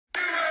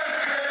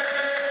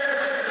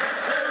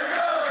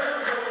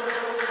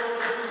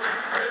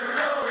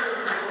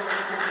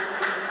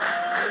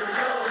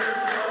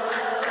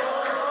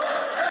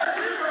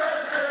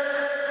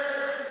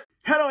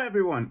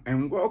everyone,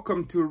 and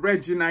welcome to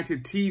Red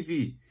United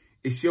TV.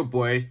 It's your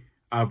boy,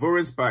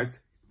 Avoran Spice,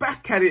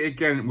 back at it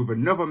again with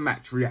another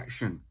match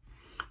reaction.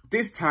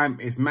 This time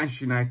it's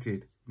Manchester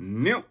United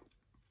 0,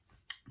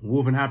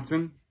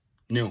 Wolverhampton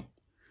 0.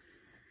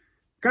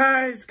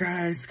 Guys,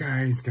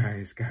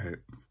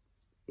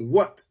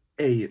 what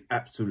a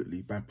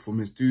absolutely bad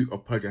performance. Do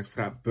apologize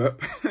for that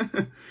burp.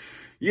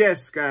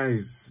 Yes,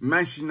 guys,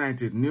 Manchester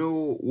United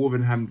 0,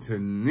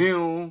 Wolverhampton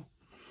 0.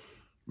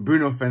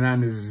 Bruno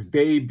Fernandes's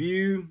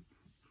debut,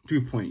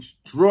 2 points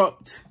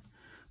dropped.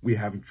 We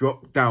have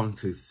dropped down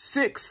to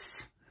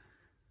 6.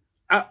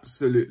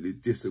 Absolutely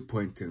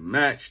disappointing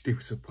match,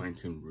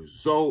 disappointing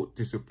result,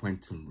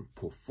 disappointing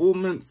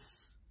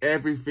performance.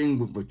 Everything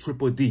with a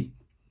triple D.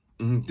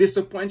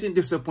 Disappointing.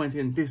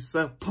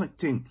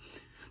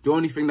 The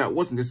only thing that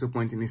wasn't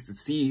disappointing is to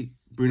see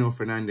Bruno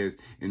Fernandes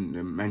in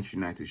the Manchester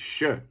United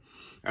shirt.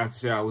 I have to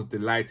say I was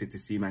delighted to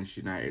see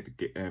Manchester United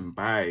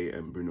buy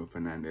Bruno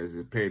Fernandes,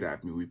 a player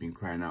that we've been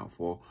crying out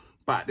for.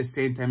 But at the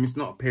same time, it's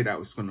not a player that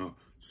was going to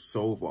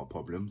solve our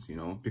problems, you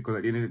know, because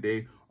at the end of the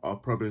day, our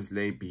problems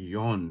lay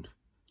beyond,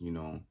 you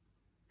know,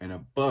 and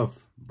above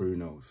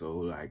Bruno. So,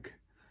 like,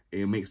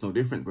 it makes no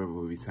difference whether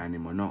we sign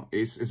him or not.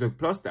 It's a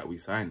plus that we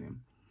sign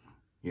him,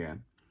 yeah.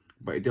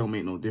 But it don't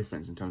make no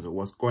difference in terms of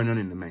what's going on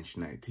in the Manchester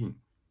United team.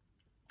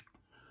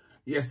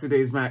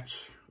 Yesterday's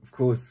match, of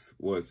course,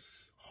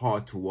 was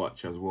hard to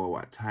watch as well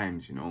at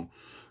times, you know.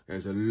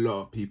 There's a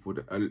lot of people,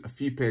 a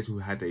few players who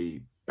had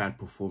a bad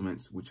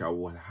performance, which I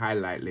will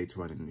highlight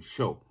later on in the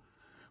show.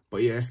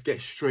 But yeah, let's get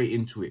straight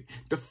into it.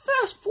 The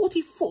first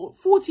 40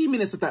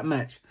 minutes of that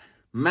match,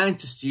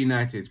 Manchester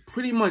United,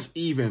 pretty much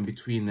even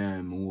between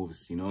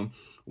Wolves, you know.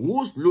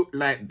 Wolves looked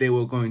like they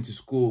were going to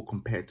score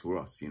compared to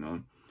us, you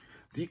know.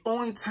 The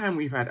only time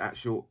we've had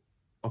actual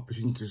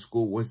opportunity to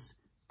score was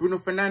Bruno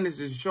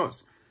Fernandes'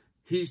 shots.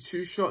 His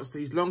 2 shots,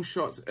 his long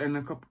shots, and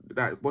a couple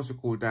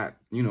that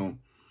you know,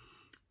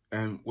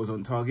 was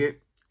on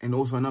target, and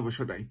also another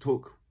shot that he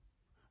took,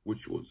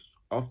 which was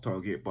off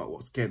target, but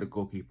what scared the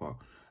goalkeeper.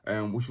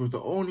 Which was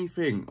the only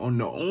thing on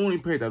the only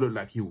player that looked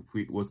like he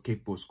was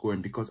capable of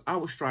scoring, because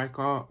our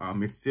striker, our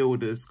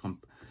midfielders,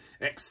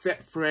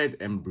 except Fred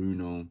and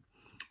Bruno,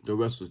 the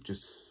rest was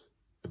just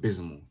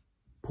abysmal,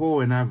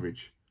 poor and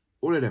average.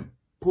 All of them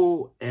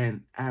poor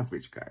and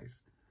average,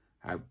 guys.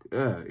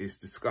 It's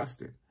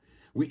disgusting.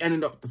 We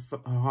ended up the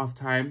half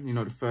time, you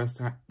know, the first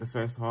half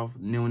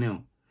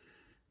 0-0.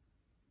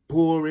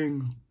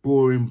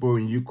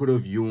 Boring. You could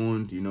have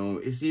yawned, you know.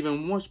 It's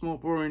even much more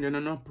boring than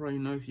an opera, you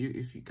know. If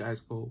you guys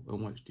go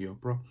and watch the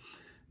opera,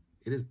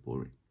 it is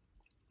boring.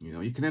 You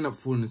know, you can end up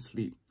falling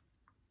asleep.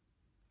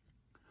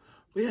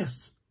 But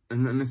yes,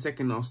 and then the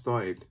second half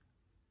started.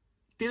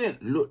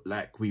 Didn't look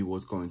like we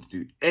was going to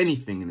do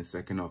anything in the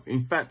second half.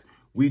 In fact,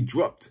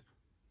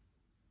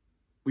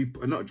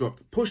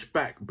 pushed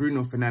back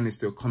Bruno Fernandes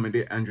to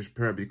accommodate Andres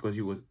Pereira because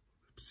he was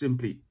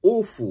simply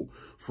awful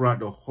throughout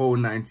the whole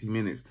 90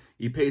 minutes.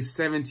 He played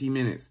 70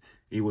 minutes.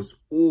 He was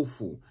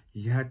awful.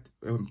 He had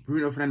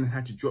Bruno Fernandes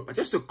had to drop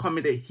just to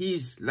accommodate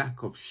his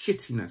lack of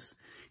shittiness.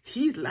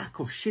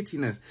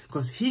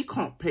 Because he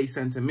can't play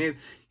centre mid.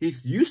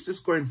 He's used to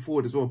scoring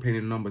forward as well, playing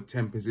in number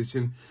 10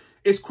 position.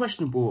 It's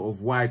questionable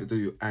of why to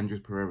do Andres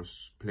Pereira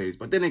plays.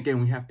 But then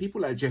again, we have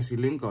people like Jesse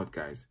Lingard,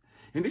 guys.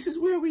 And this is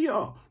where we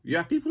are. We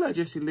have people like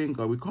Jesse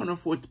Lingard. We can't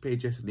afford to pay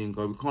Jesse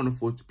Lingard. We can't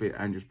afford to pay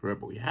Andres Pereira,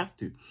 but we have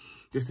to,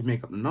 just to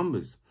make up the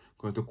numbers,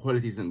 because the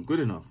quality isn't good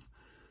enough.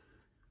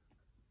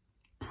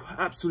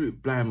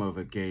 Absolute blimey of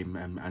a game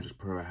Andres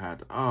Pereira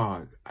had.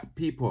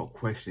 People are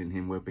questioning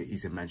him whether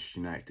he's a Manchester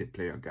United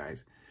player,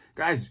 guys.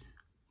 Guys,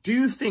 do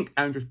you think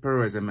Andres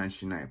Pereira is a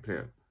Manchester United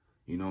player?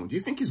 You know, do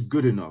you think he's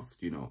good enough,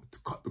 you know, to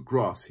cut the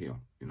grass here,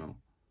 you know?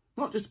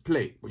 Not just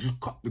play, but just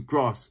cut the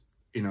grass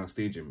in our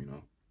stadium, you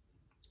know?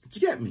 Did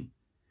you get me?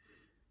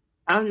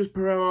 Andres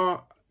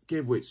Pereira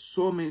gave away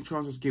so many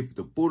chances, gave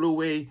the ball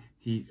away.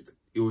 He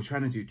was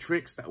trying to do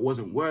tricks that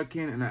wasn't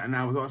working. And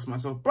I was asking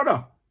myself,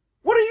 brother,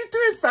 what are you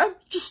doing, fam?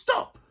 Just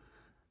stop.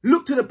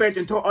 Look to the bench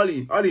and tell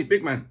Ollie,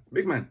 big man,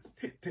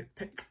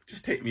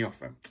 just take me off,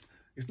 fam.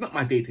 It's not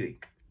my day today.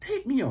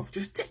 Take me off.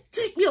 Just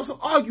take me off. So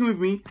argue with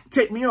me.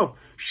 Take me off.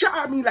 Shout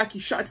at me like you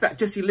shouted to that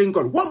Jesse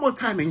Lingard. One more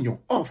time and you're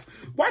off.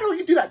 Why don't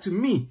you do that to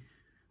me?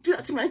 Do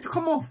that to me. I need to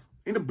come off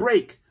in the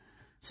break.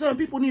 Certain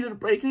people needed a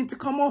break. They need to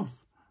come off.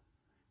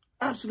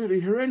 Absolutely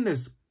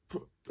horrendous.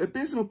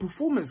 Abysmal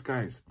performance,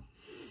 guys.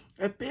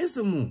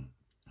 Abysmal.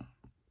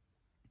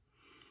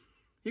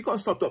 He got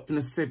stopped up in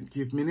the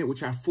 70th minute,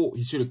 which I thought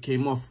he should have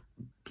came off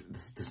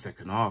the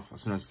second half,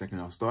 as soon as the second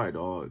half started,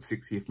 or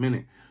 60th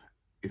minute.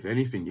 If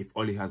anything, if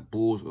Ollie has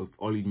balls, or if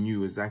Ollie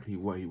knew exactly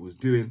what he was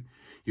doing,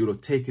 he would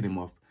have taken him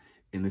off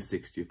in the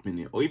 60th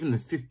minute. Or even the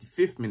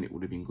 55th minute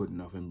would have been good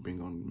enough and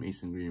bring on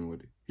Mason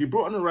Greenwood. He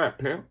brought on the right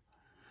player.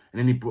 And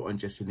then he brought on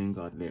Jesse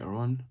Lingard later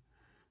on.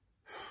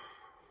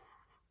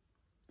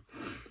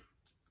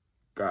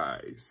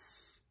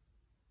 Guys.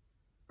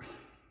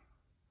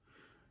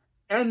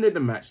 Ended the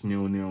match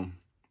 0-0.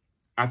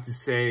 I have to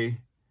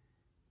say,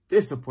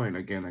 disappointing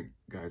again,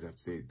 guys, I have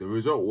to say. The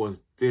result was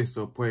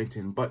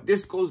disappointing. But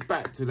this goes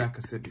back to, like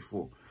I said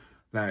before,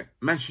 like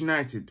Manchester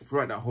United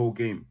throughout that whole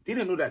game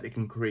didn't know that they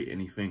can create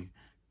anything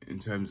in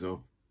terms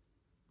of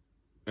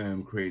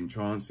creating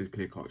chances,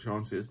 clear-cut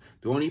chances.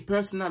 The only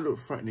person that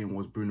looked threatening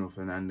was Bruno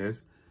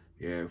Fernandes.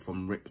 Yeah,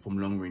 from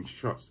long-range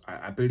shots.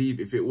 I believe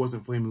if it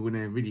wasn't for him, we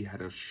wouldn't have really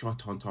had a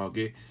shot on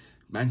target.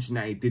 Manchester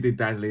United did it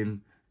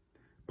daddling,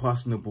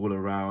 passing the ball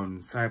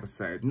around side by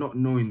side, not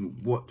knowing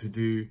what to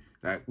do.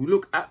 Like, we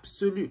look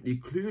absolutely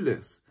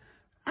clueless.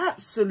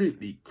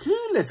 Absolutely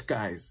clueless,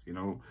 guys. You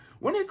know,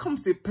 when it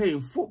comes to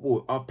playing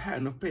football, our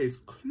pattern of play is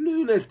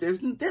clueless.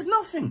 There's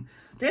nothing.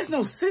 There's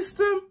no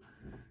system.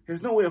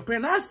 There's no way of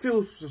playing. I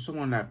feel for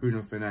someone like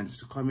Bruno Fernandes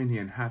to come in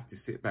here and have to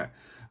sit back.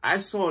 I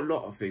saw a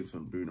lot of things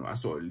from Bruno. I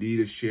saw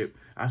leadership.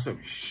 I saw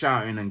him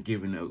shouting and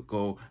giving a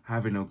go,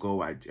 having a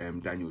go at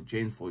Daniel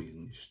James for his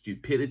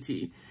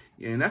stupidity.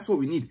 Yeah, and that's what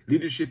we need,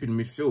 leadership in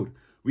midfield.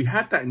 We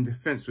had that in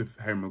defence with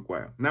Harry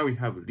Maguire. Now we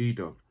have a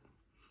leader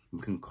who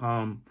can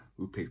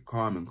who plays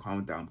calm and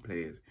calm down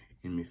players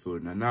in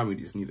midfield. Now we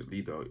just need a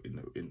leader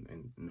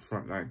in the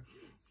front line.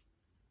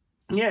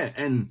 Yeah,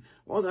 and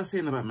what was I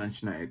saying about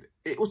Manchester United?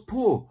 It was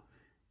poor.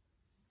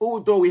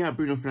 Although we have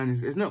Bruno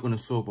Fernandes, it's not going to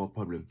solve our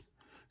problems,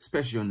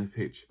 especially on the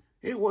pitch.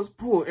 It was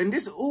poor, and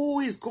this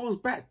always goes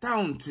back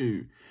down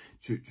to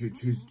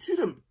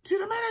the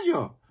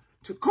manager,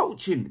 to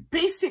coaching,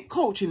 basic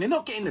coaching. They're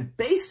not getting the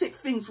basic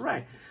things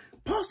right.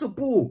 Pass the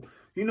ball,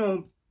 you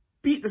know,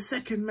 beat the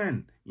second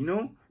man, you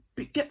know,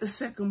 get the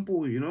second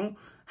ball, you know,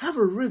 have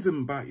a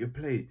rhythm about your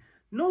play.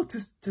 No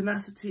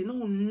tenacity,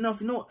 no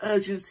nothing, no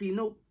urgency,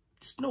 no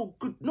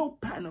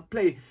pattern of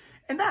play.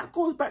 And that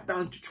goes back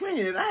down to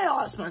training. And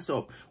I ask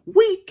myself,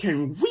 week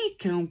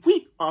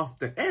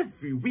after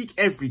every week,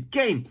 every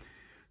game,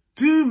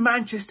 do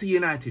Manchester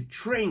United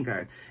train,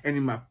 guys? And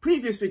in my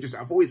previous videos,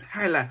 I've always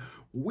highlighted,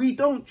 we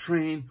don't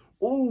train.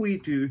 All we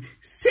do,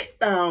 sit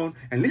down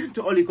and listen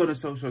to Ole Gunnar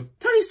Solskjaer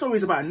tell you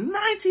stories about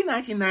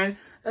 1999.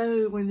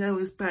 Oh, when I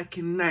was back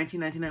in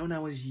 1999, when I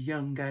was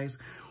young, guys.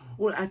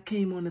 Well, I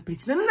came on the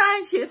pitch in the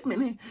 90th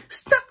minute,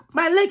 stuck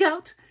my leg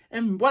out,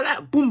 and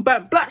voila, boom,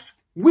 bam, blash.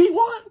 We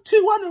won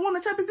 2-1 and won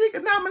the Champions League,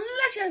 and now I'm a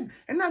legend.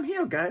 And I'm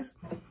here, guys.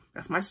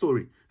 That's my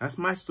story. That's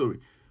my story.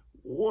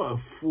 What a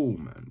fool,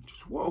 man.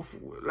 Just what a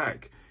fool.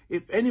 Like,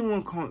 if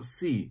anyone can't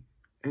see,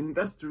 and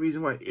that's the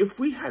reason why, if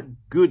we had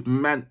good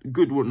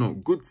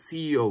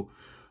CEO,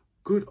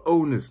 good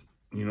owners,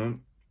 you know,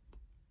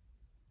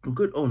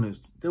 good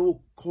owners, they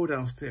will call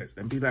downstairs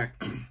and be like,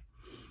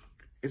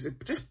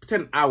 just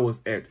 10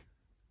 hours, Ed.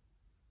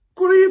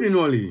 Good evening,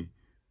 Ollie.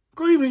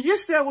 Good evening.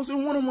 Yesterday, I was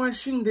in one of my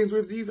shindigs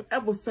with the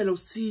other fellow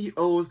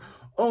CEOs,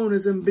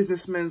 owners and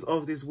businessmen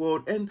of this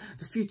world, and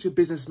the future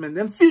businessmen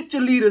and future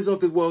leaders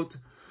of the world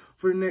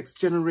for the next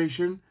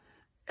generation.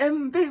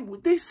 And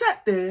they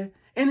sat there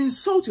and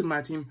insulted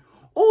my team.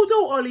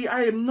 Although, Ollie,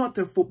 I am not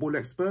a football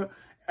expert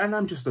and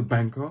I'm just a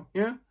banker,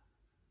 yeah?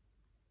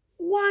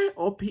 Why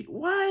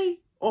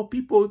are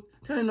people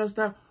telling us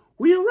that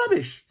we are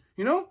rubbish,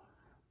 you know?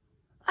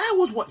 I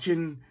was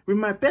watching with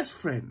my best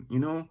friend, you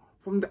know,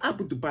 from the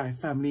Abu Dhabi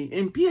family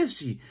in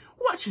PSG,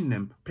 watching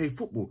them play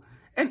football.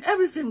 And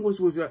everything was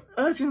with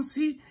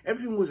urgency,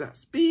 everything was at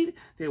speed.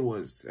 There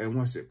was,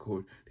 what's it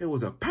called? There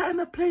was a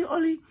pattern of play,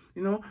 Ollie.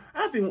 You know,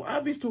 I've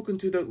been talking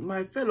to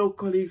my fellow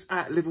colleagues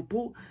at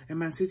Liverpool and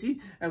Man City.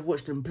 I've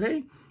watched them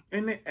play,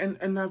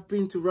 and I've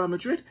been to Real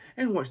Madrid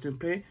and watched them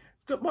play.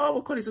 My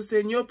other colleagues are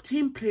saying your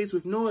team plays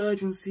with no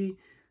urgency,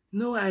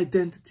 no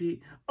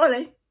identity.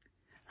 Ollie,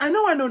 I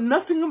know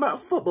nothing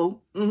about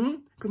football,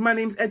 because my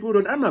name's Edward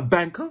and I'm a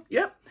banker,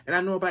 yep, and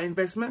I know about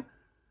investment.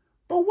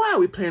 But why are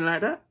we playing like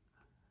that?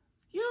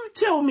 You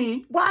tell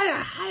me why I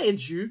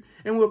hired you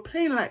and we're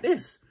playing like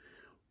this.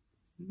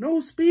 No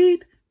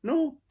speed,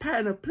 no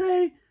pattern of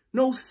play,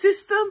 no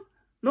system,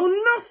 no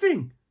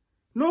nothing.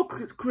 No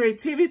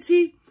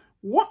creativity.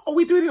 What are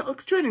we doing in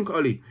training,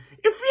 Ollie?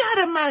 If we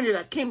had a manager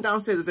that came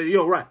downstairs and said,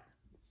 yo, right,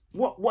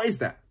 what is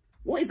that?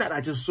 What is that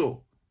I just saw?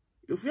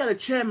 If we had a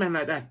chairman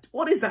like that,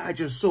 what is that I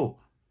just saw?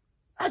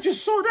 I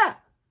just saw that.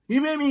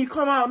 You made me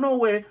come out of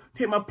nowhere,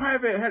 take my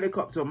private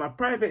helicopter, my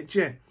private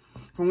jet,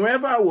 from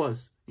wherever I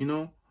was, you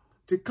know,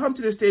 to come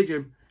to the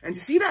stadium and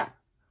to see that.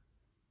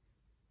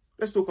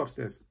 Let's talk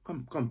upstairs.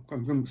 Come.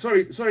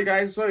 Sorry,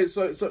 guys.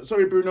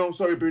 Sorry, Bruno.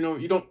 Sorry, Bruno.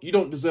 You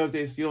don't deserve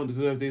this. You don't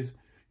deserve this.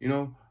 You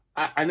know,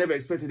 I never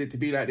expected it to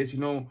be like this. You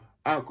know,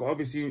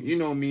 obviously, you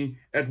know me,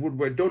 Ed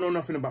Woodward. Don't know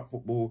nothing about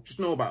football. Just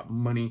know about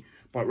money.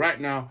 But right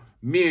now,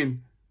 me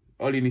and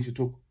Ollie need to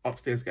talk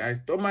upstairs, guys.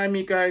 Don't mind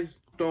me, guys.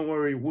 Don't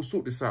worry. We'll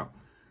sort this out.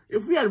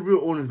 If we had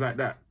real owners like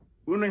that,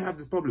 we wouldn't have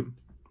this problem.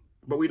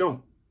 But we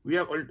don't. We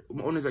have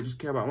owners that just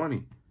care about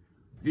money.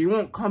 They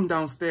won't come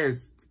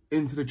downstairs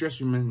into the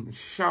dressing room and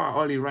shout at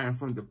Ollie right in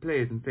front of the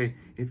players and say,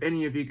 if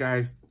any of you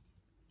guys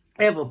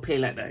ever play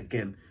like that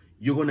again,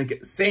 you're going to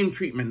get the same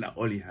treatment that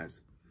Ollie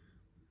has.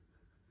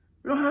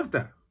 We don't have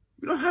that.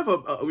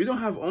 We don't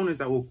have owners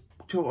that will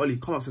tell Ollie,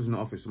 come upstairs in the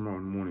office tomorrow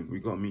in the morning. We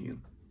got a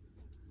meeting.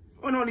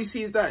 When Ollie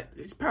sees that,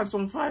 his pants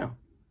on fire.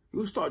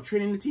 He'll start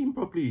training the team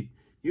properly.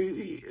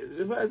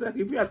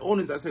 Exactly. If you had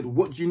owners that said,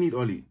 what do you need,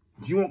 Ollie?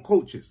 Do you want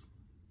coaches?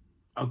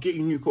 I'll get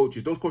you new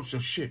coaches. Those coaches are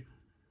shit.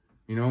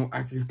 You know,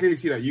 I can clearly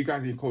see that you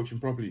guys ain't coaching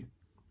properly.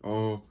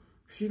 Or,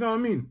 you know what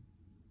I mean?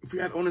 If we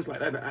had owners like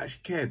that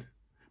actually cared.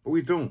 But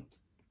we don't.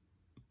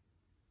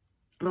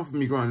 Enough of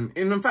me growing.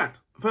 And in fact,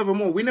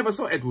 furthermore, we never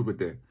saw Edward with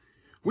there.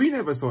 We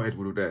never saw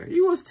Edward there.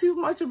 He was too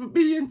much of a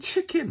being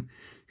chicken.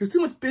 He was too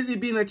much busy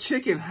being a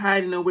chicken,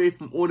 hiding away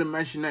from all the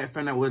Manchester United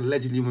fans that were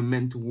allegedly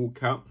meant to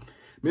walk out.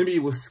 Maybe he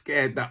was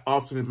scared that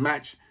after the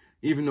match,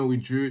 even though we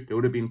drew, there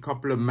would have been a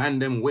couple of man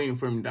them waiting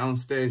for him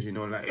downstairs, you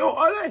know, like, yo,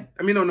 Ole.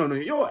 I mean, no.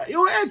 Yo,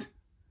 Ed.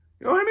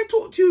 Yo, let me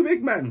talk to you,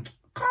 big man.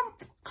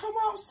 Come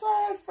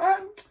outside,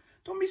 fam.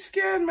 Don't be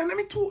scared, man. Let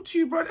me talk to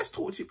you, bro. Let's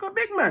talk to you. Come,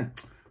 big man.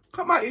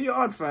 Come out your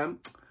yard, fam.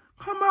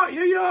 Come out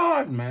your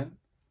yard, man.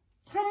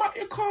 Come out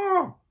your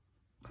car.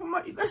 Come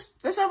out.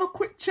 Let's have a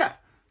quick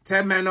chat.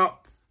 10 men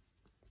up.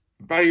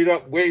 Buried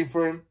up, waiting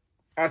for him.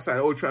 Outside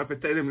Old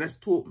Trafford, tell him, let's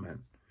talk,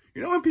 man.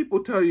 You know when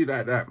people tell you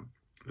like that,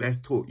 let's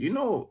talk. You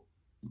know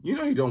you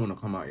don't want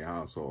to come out your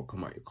house or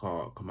come out your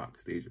car or come out the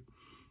stadium.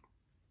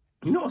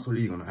 You know what's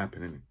really going to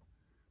happen, innit?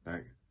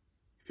 Like,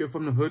 if you're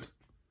from the hood,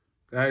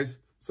 guys,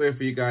 sorry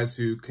for you guys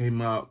who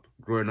came up,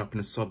 growing up in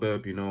the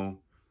suburb, you know,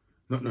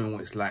 not knowing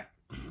what it's like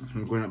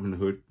growing up in the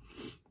hood.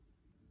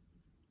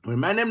 When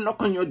man them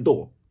knock on your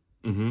door,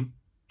 and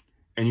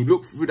you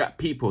look through that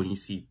peephole and you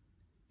see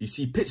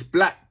pitch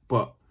black,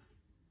 but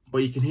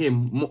you can hear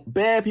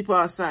bare people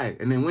outside.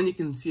 And then when you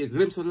can see a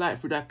glimpse of light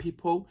through that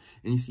peephole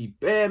and you see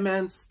bare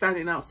man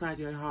standing outside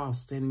your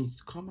house saying, you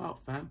come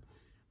out, fam.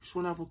 Just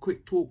want to have a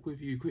quick talk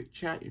with you, quick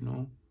chat, you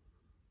know.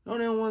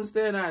 No one's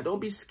there now.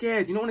 Don't be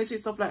scared. You know when they say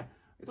stuff like,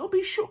 don't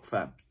be shook,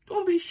 fam.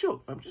 Don't be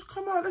shook, fam. Just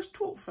come out. Let's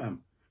talk,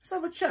 fam. Let's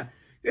have a chat.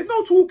 There's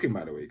no talking,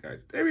 by the way, guys.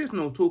 There is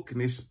no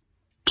talking. It's...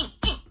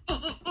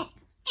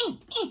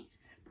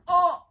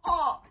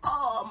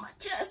 Oh, my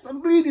chest.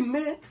 I'm bleeding,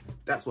 man.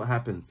 That's what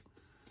happens.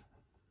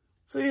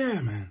 So,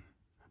 yeah, man.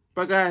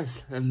 But,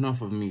 guys,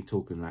 enough of me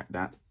talking like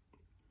that.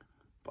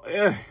 But,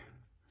 yeah.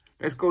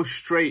 Let's go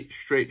straight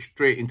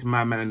into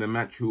my man in the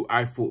match, who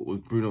I thought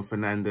was Bruno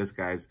Fernandes,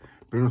 guys.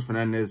 Bruno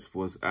Fernandes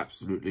was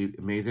absolutely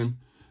amazing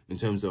in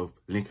terms of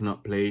linking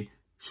up play,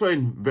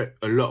 showing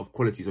a lot of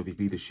qualities of his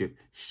leadership,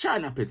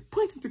 shouting at players,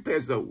 pointing to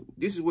players that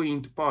this is where you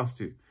need to pass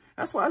to.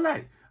 That's what I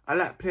like. I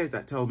like players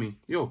that tell me,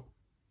 yo,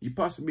 you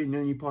pass to me and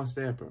then you pass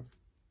there, bro.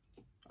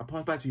 I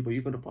pass back to you, but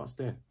you're going to pass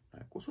there.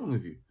 Like, what's wrong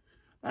with you?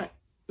 Like,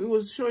 it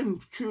was showing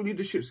true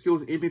leadership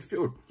skills in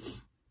midfield.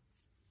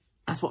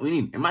 That's what we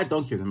need. And my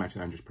donkey of the match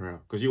is Andres Pereira,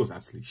 because he was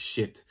absolutely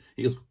shit.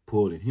 He was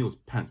poorly. He was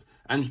pants.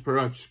 Andres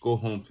Pereira, just go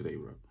home today,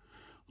 bro.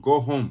 Go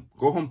home.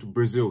 Go home to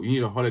Brazil. You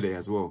need a holiday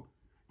as well.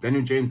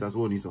 Daniel James as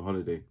well needs a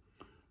holiday.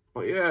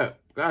 But yeah,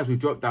 guys, we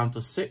dropped down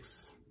to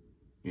 6,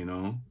 you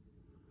know.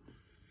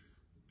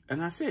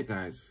 And that's it,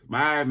 guys.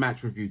 My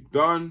match review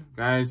done,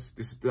 guys.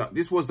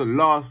 This was the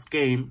last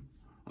game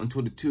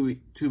until the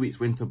two weeks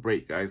winter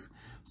break, guys.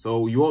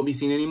 So you won't be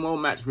seeing any more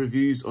match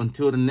reviews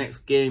until the next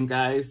game,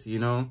 guys, you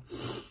know.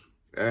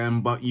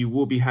 But you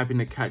will be having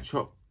a catch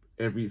up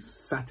every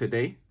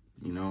Saturday,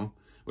 you know,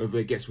 whether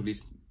it gets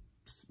released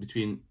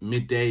between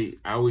midday.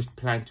 I always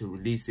plan to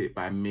release it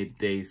by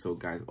midday, so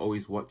guys,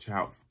 always watch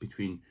out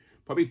between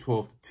probably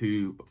 12 to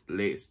 2, but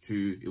latest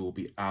 2 it will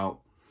be out.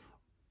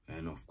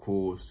 And of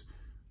course,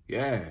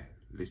 yeah,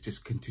 let's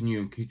just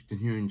continue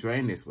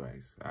enjoying this,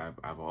 guys.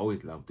 I've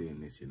always loved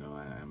doing this, you know.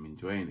 I'm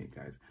enjoying it,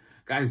 guys.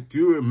 Guys,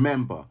 do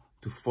remember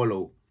to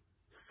follow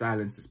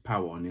Silence is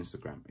Power on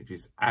Instagram. It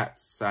is at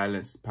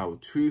Silence is Power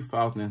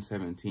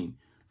 2017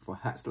 for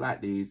hats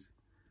like these,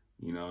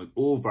 you know,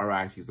 all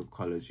varieties of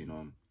colors, you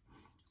know.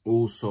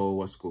 Also,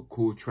 what's called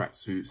cool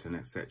tracksuits and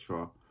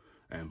etc.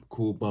 And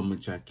cool bomber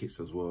jackets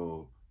as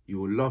well. You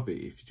will love it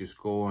if you just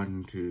go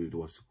on to the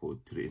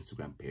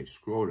Instagram page,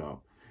 scroll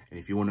up, and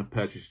if you want to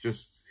purchase,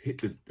 just hit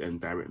the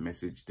direct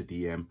message, the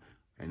DM,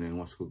 and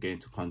then get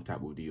into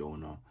contact with the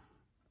owner,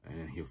 and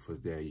then here for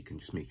there you can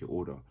just make your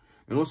order.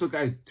 And also,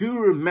 guys, do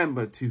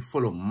remember to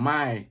follow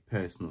my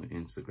personal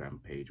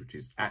Instagram page, which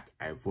is at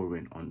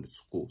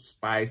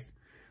Ivorian_Spice,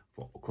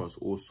 for across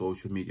all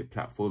social media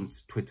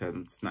platforms, Twitter,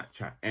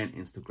 Snapchat, and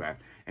Instagram.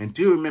 And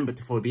do remember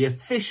to follow the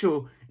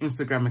official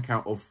Instagram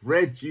account of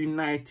Red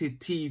United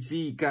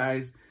TV,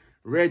 guys.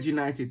 Red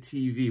United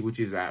TV, which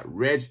is at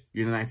Red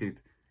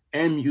United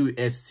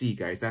MUFC,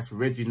 guys. That's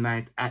Red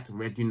United at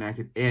Red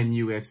United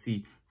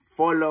MUFC.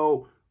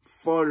 Follow,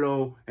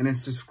 and then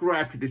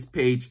subscribe to this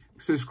page.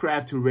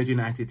 Subscribe to Red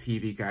United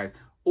TV, guys.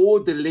 All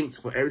the links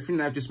for everything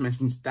that I've just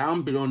mentioned is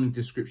down below in the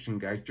description,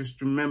 guys.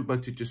 Just remember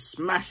to just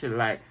smash a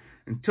like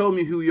and tell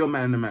me who your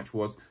man in the match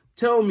was.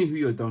 Tell me who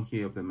your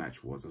donkey of the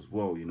match was as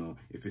well, you know.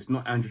 If it's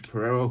not Andres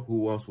Pereira,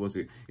 who else was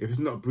it? If it's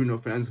not Bruno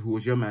Fernandes, who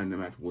was your man in the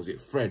match? Was it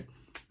Fred?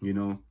 You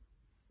know.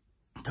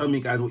 Tell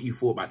me, guys, what you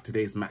thought about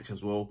today's match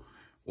as well.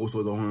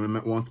 Also,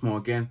 once more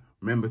again,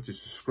 remember to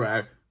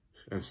subscribe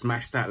and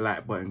smash that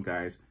like button,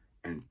 guys,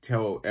 and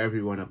tell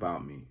everyone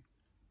about me.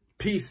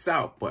 Peace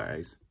out,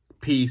 boys.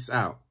 Peace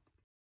out.